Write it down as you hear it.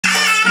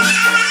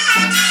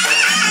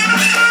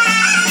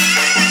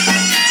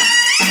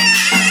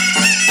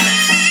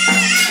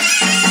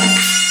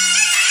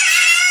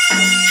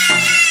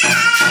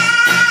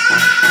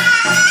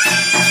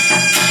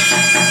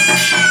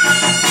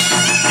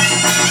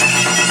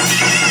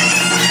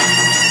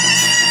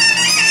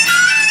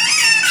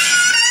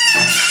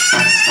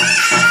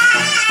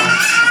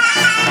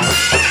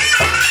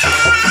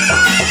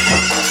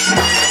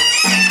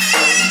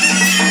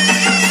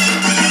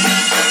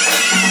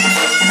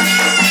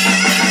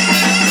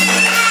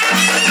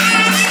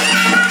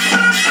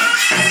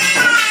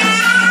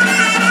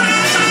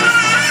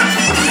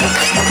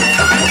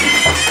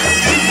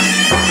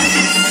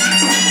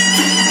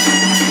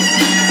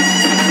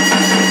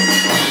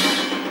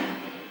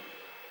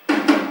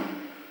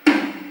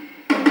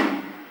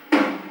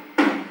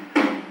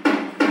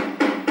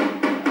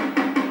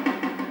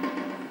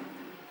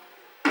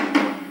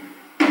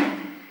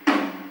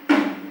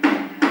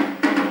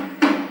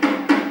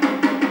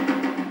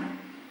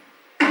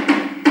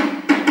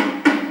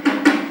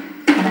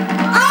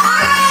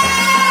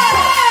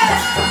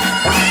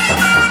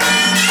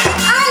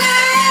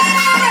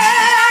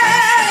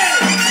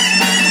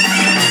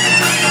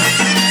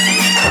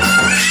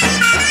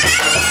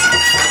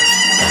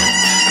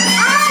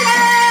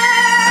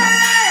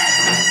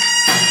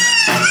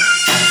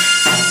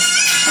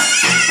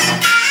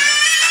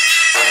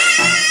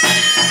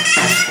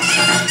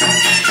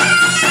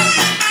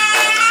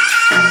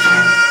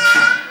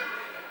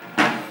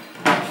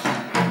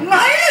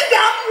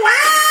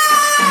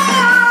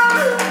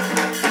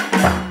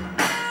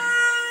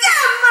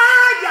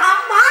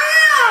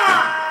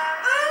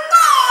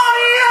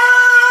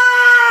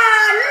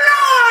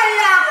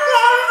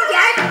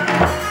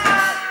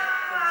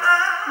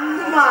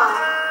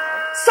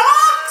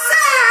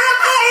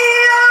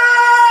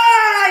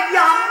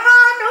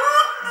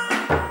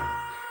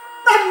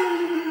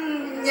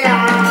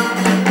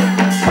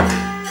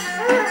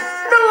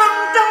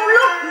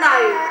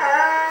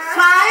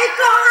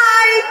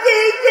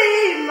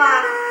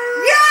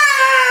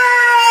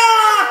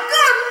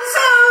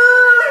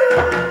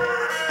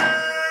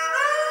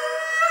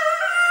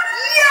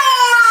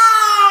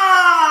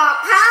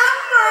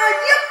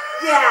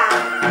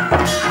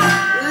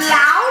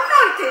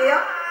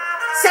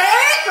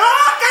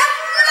có cánh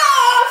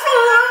lo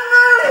phương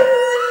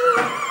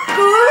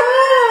cứu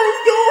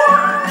chúa.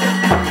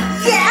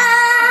 Dạ.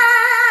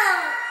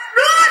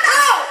 Đứa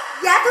nào?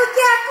 Dạ thưa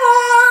cha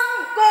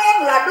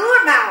con là đứa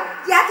nào?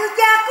 Dạ thưa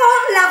cha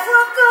con là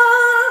Phương Cơ.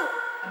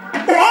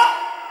 Ủa?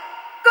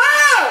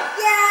 Cơ?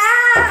 Dạ.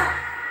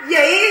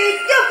 Vậy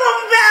chứ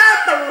con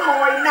ra từ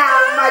hồi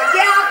nào mà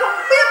cha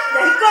không biết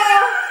vậy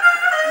cơ?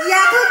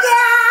 Dạ thưa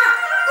cha,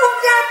 con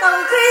ra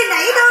từ khi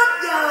nãy đến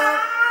giờ.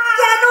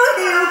 Cha nói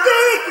điều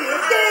chi chuyện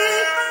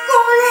chi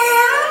con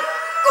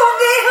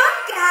nghe hết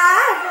cả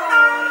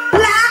rồi.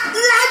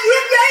 Là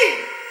việc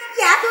gì?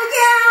 Dạ thưa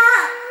cha,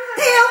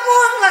 theo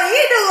con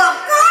nghĩ đường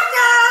có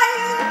trai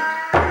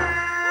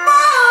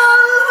mơ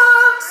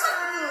hơn sức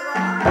ngựa,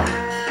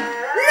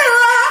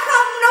 lửa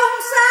không nung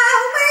sao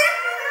biết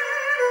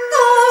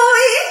tôi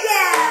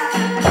già.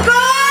 Cô!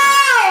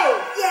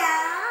 Dạ.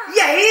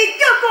 Vậy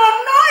cho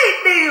con nói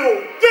điều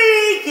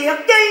chi việc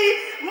chi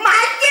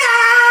mà cha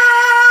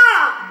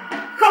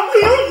không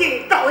hiểu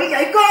gì tội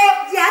vậy cô?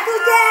 Dạ thưa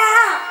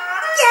cha,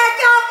 cha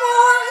cho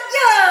con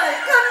dời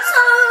kinh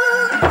sư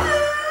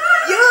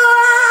vừa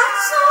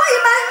suối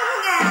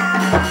băng ngàn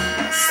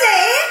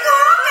sẽ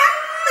có cách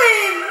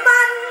tìm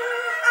manh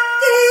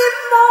kim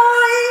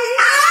môi.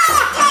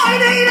 Thôi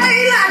đi đây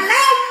là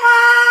lông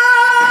mà.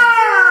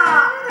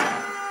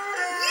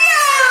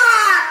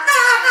 Yeah,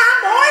 ta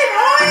bội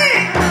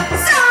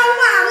sao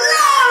mà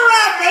lo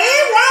là kỹ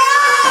quá.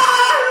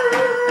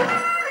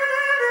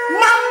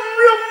 Mâm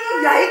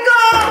lung vậy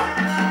cô?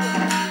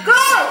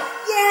 Cô?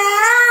 Dạ.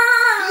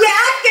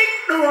 Giá trên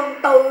đường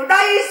từ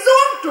đây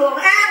xuống Trường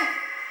An,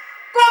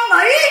 con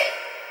nghĩ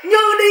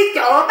như đi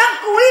chợ bán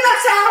cuối đó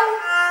sao?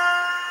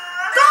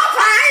 Có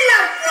phải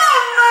là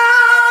con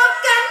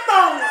canh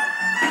tùng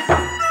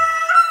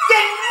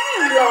chính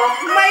lọt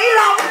mấy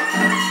lông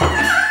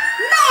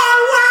nó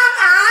quan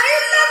ải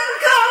linh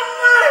không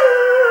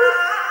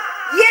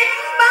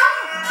dính bóng?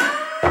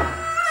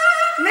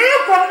 Nếu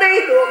con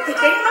đi được thì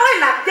chính nói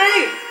làm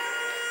chi?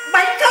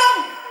 Bệnh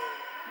không?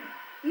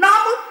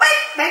 Nó mới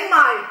biết bệnh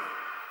mày,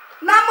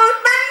 nó mới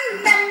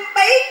đánh năm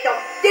bảy chục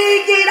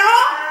chi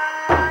đó.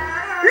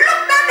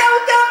 Lúc đó đâu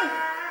chân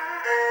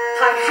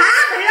thời há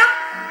thì đó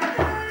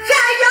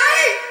khai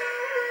giấy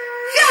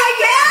khai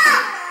vẽ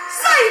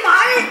xây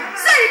bậy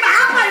xây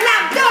bạ mày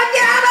làm cho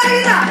cha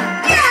đây nè.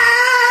 Cha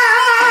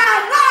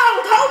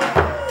ngao thúng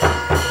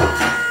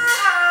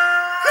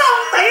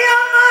không tiện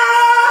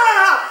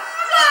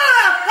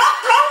cất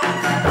thúng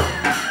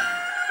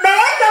để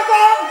cho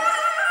con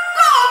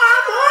mà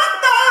bước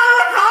to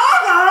thỏ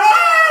gỡ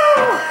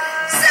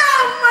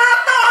sao mà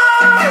to.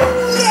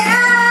 Dạ.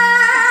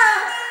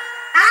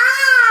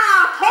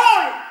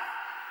 Thôi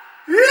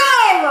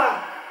lâu à,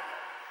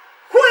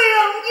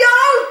 khuyên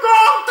giáo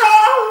con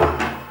thôi,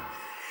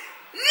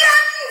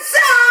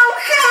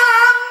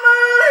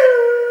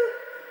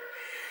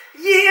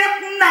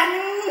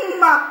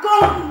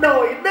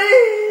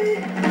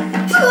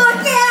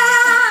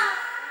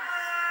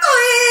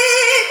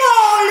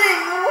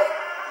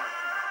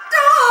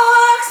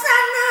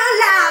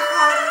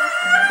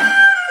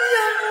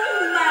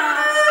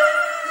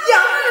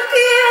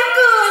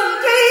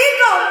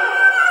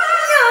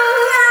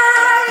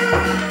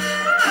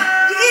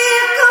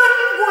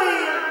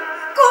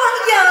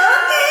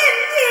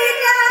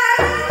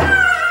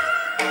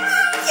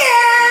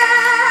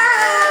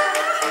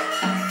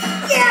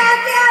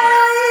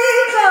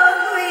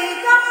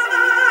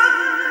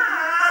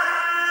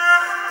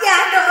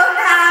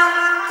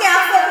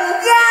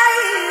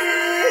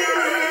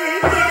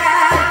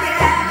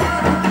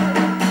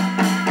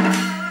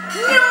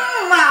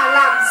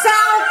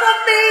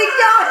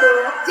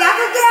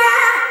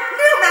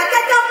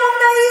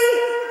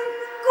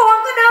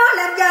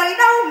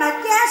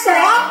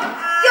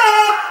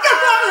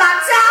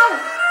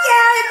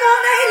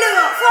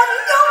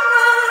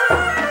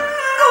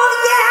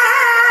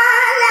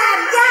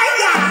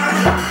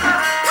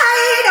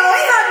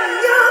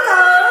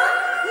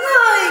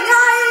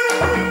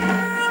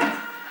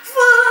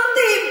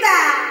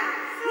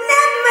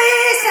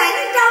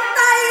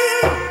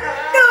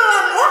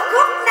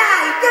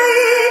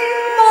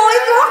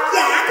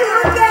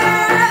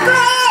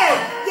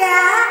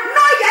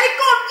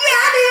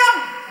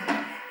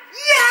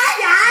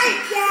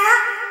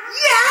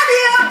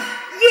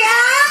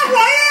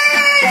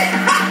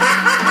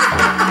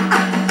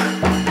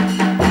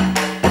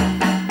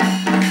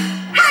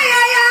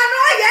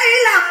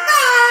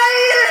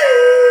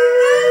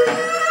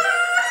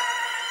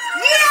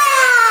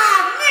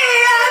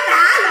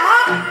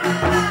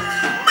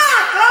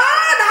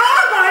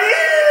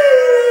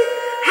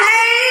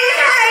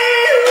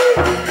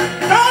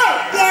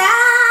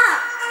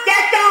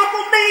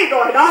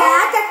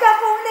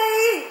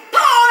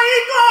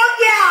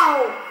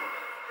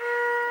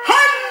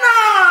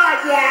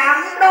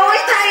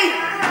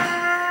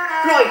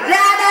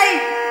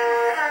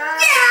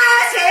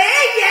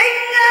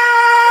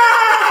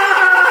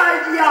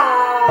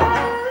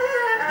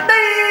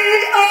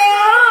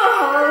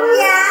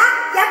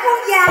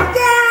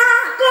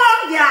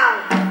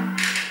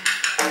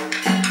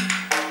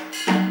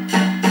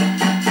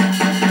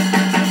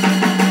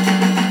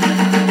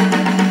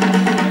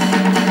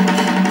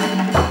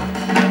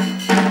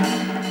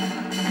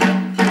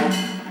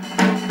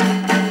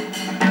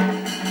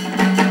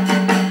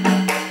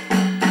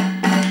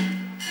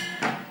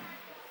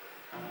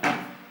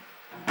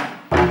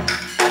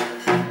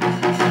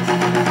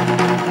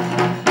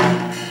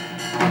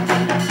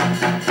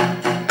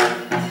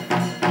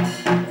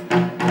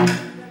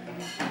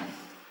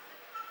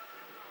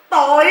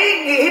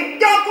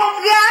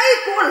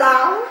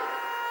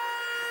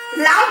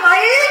 Lão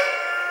nghĩ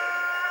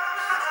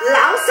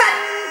lão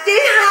sanh chỉ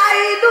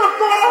hai đứa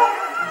con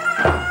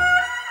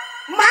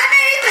mà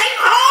đi thành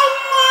hôn.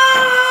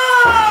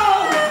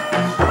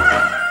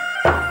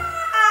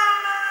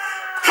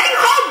 Thành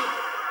hôn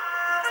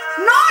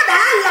nó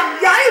đã làm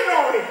giấy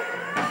rồi.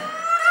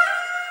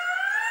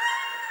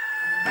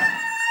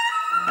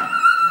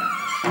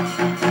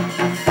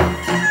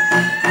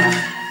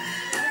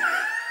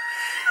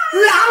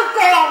 Lão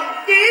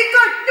còn chỉ có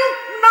chút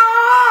nó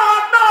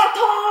đó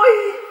thôi.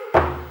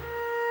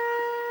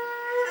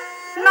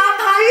 Nó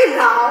thấy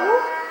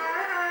lão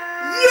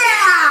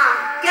già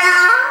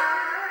cả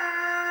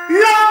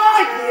lo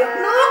việc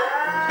nước,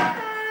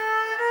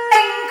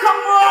 ăn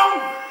không ngon,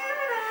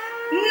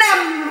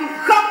 nằm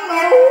không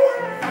ngủ.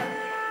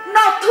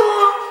 Nó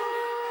thương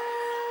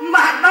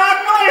mà nó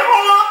nói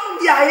hoang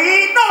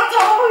vậy đó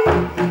thôi.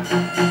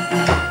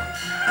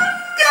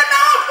 Chứ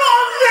nó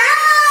con gái.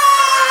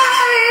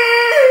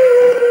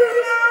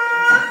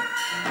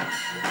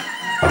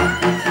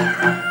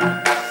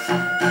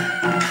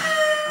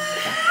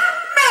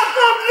 Nó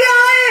con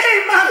gái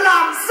mà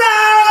làm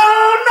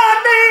sao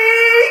nó đi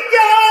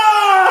cho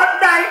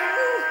đánh.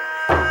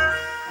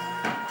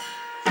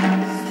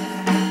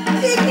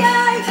 Đi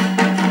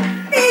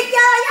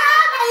chơi á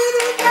mày,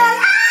 đi chơi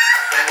á.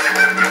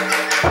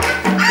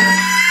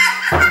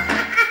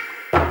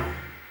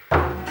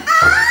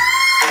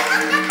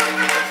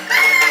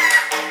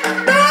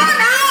 Đứa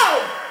nào?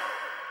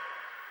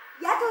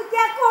 Dạ thưa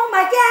cha, con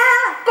mà cha.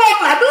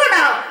 Con là đứa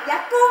nào? Dạ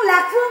con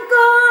là Phương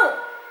Cơ.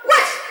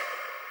 What?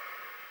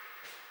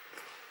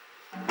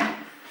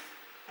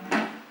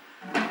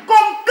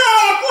 Con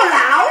Cơ của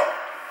lão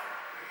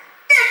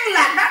chắc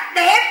là nó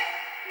đẹp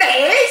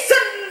để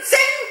xinh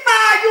xinh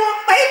ba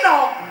vuông bảy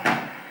tròn.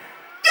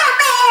 Cho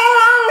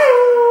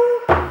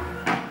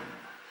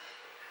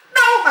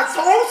đâu mà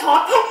số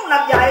sọt không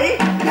làm vậy.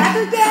 Dạ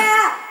thưa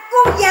cha,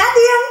 con giả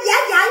điên giả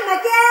dại mà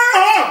cha.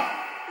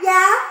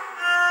 Dạ.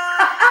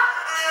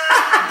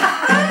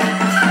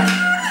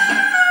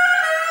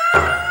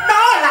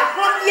 Đó là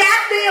con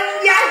giá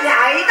điên giá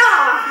dại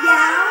đó.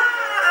 Dạ.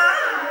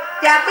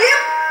 Cha biết,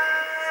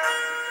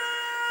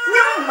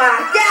 nhưng mà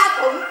cha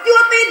cũng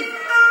chưa tin.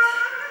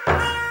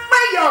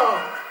 Bây giờ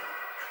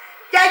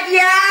cha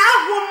giá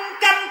quân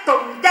canh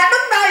tuần cha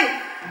đứng đây,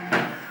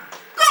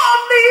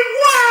 con đi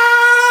qua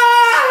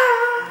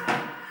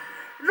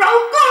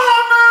rồi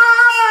con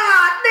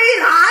đi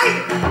lại.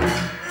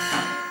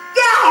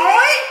 Cha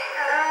hỏi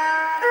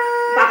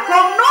mà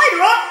con nói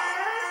được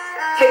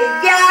thì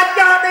cha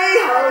cho đi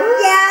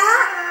hử.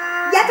 Dạ.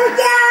 Dạ thưa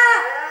cha,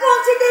 con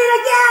xin đi đây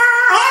cha.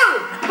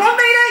 Con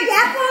đi đi.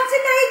 Dạ con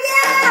xin đi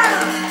cha.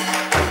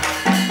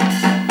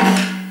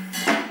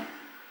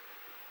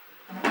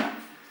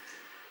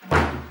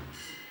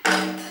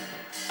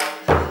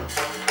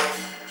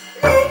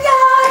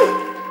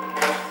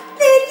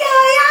 Đi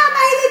chơi á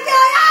mày, đi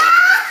chơi á.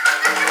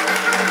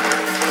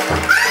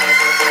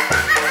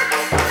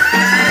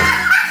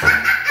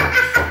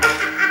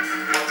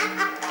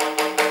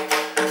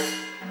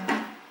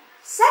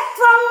 Sách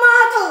phong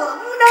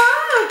thượng đó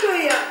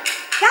truyền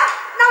khắp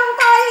đông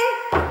tây,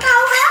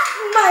 tao hát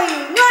mày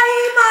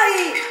ngây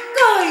mày,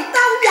 cười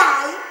tao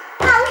dại,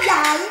 tao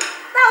dại,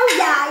 tao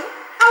dại.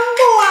 Ông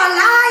bùa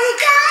lại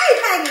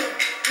cái thành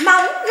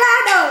mộng ra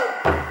đời,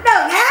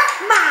 đời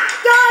hát mà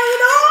chơi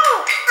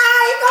đố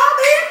ai có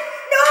biết,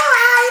 đố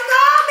ai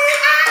có biết.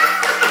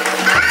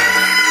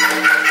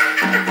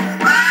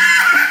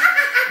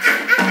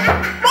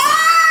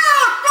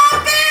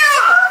 Con kia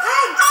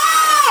Thành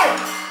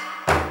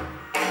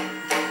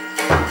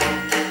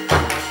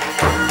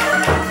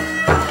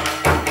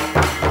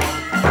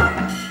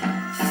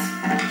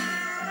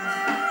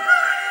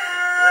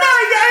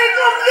nói vậy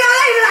con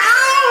gái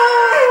lão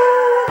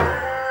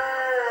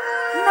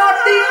nó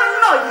điên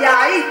nó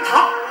dại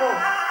thật rồi.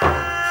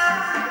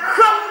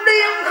 Không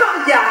điên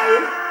không dại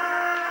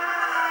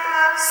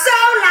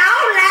sao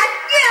lão là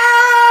cha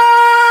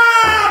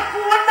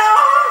của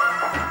nó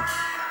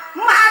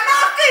mà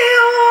nó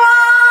kêu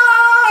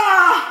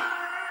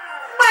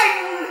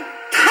bành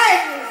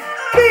thành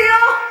kia.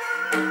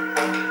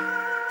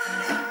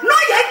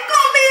 Nói vậy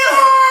con điên,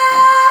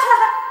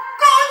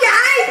 con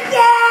dại,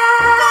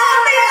 con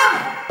điên,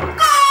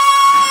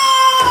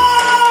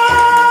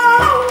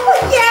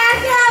 cha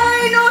cha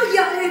ơi, nói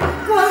vậy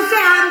con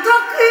làm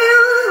thất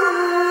hiếu.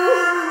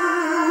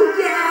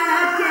 Cha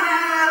cha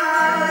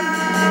ơi.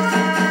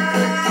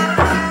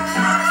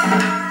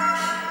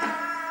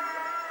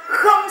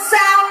 không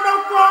sao đâu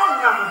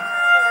con à.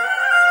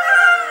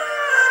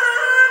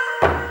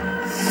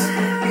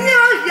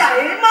 Như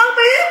vậy mới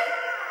biết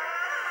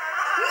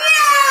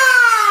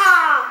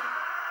nha,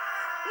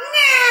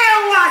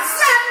 nghèo à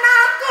xanh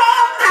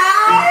con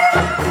thảo.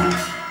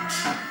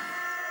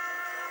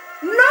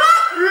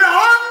 Nước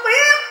loạn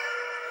biết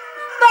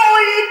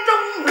tôi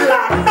trung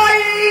là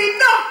Tây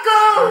đó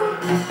cơ.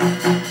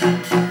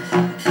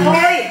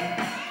 Thôi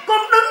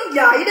con đứng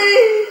dậy đi.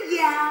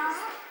 Dạ.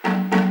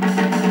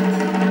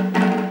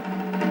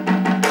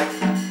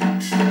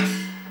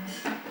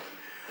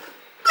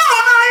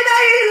 Con ơi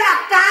đây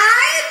là cả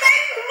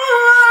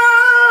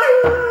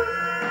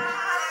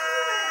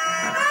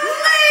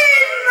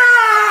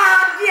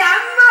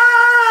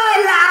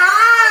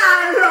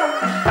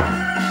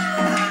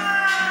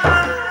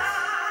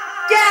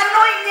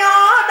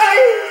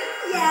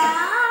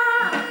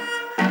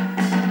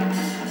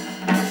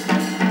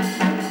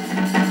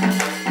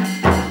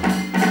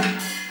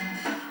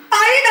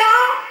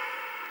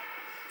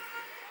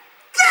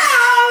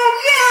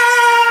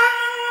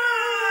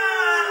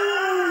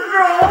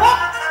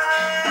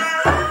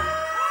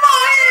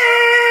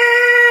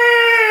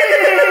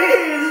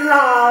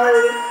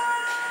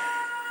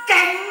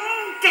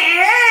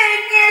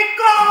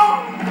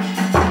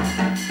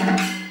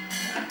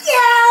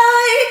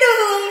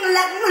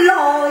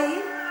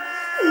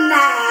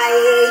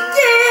hoài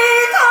chi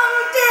thân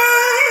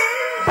trên.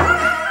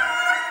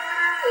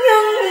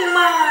 Nhưng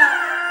mà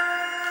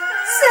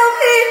sau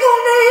khi con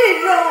đi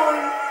rồi,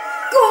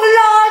 con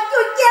lo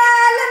cho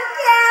cha lắm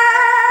cha.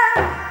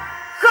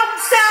 Không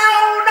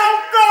sao đâu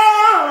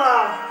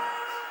cơ.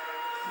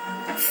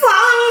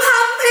 Phận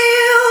hâm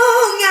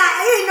hiu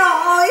ngại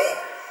nổi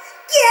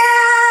cha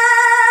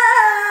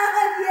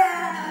già.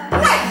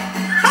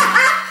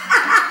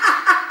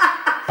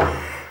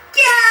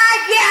 Cha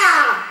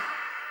già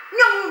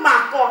nhưng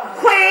mà còn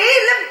khỏe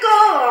lắm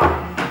cơ.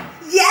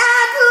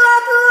 Dạ thưa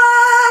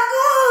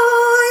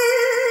cúi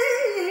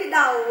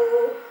đầu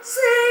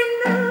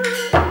xin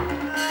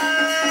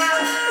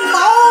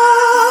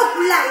một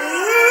lạy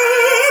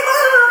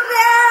bước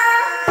ra.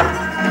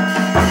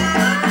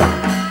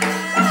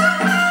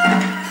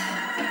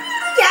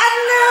 Chanh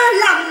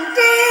lòng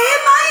trí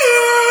mấy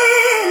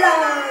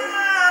lời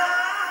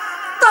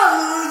từ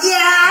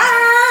giả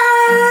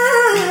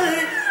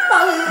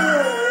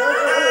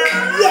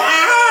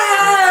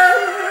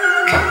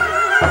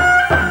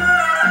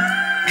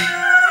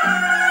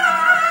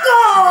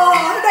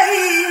con đi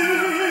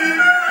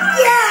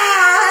cha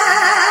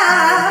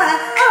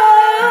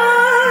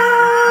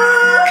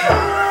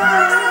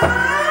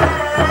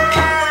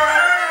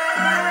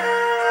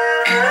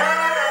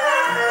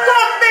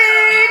Con đi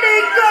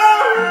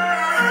con.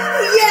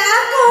 dạ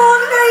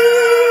con đi.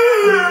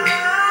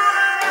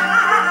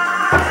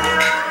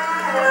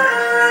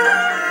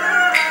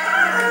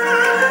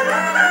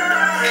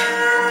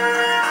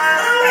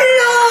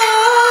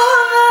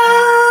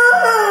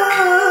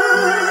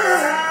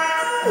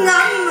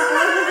 Ngâm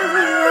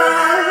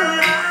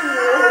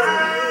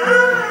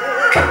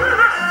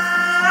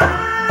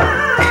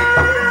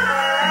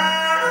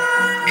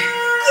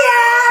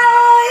cha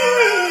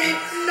ơi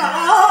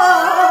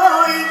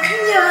nỗi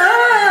nhớ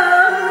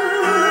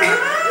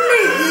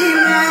niềm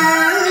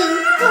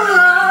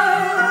thương.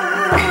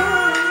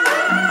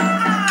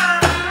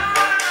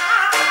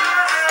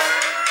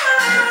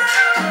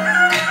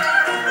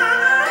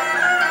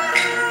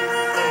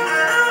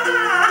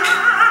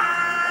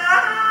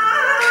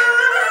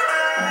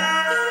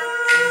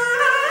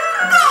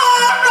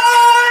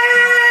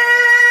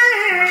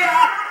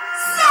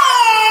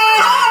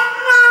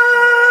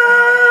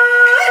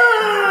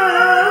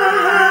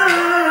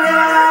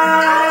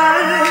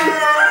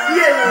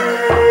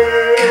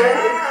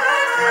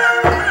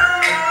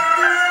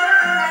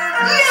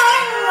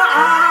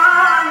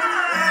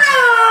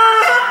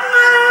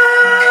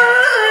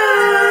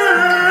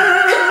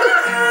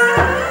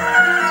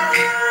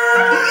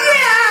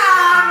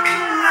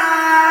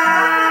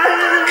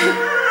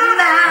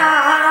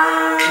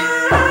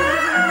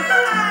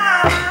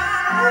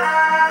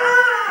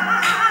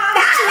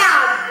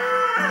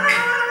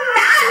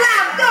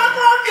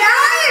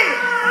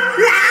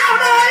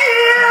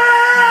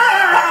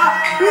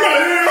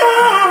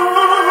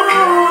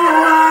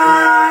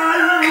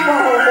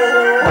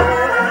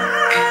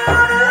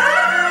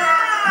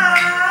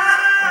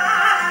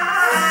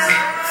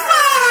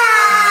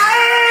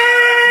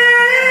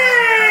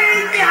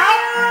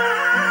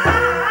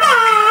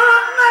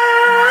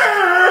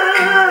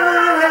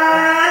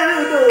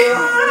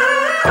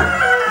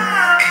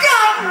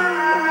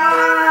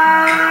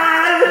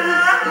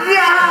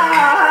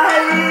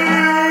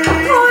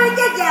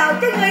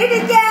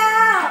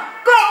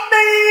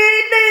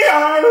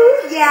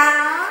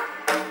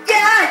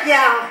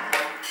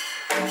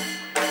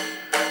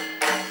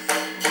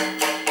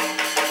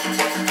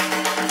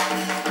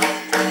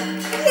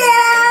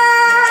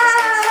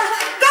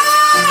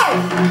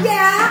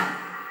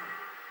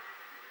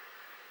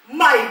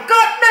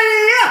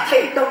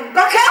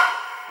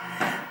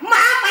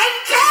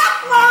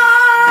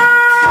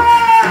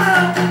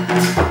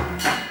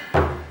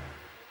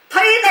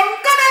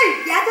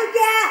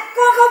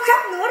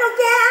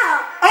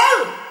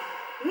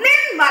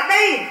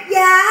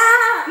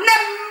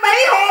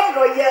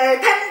 về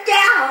thăm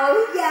cha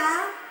hử?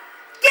 Dạ.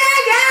 Cha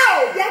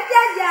vào. Dạ cha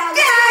vào.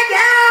 Cha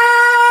vào.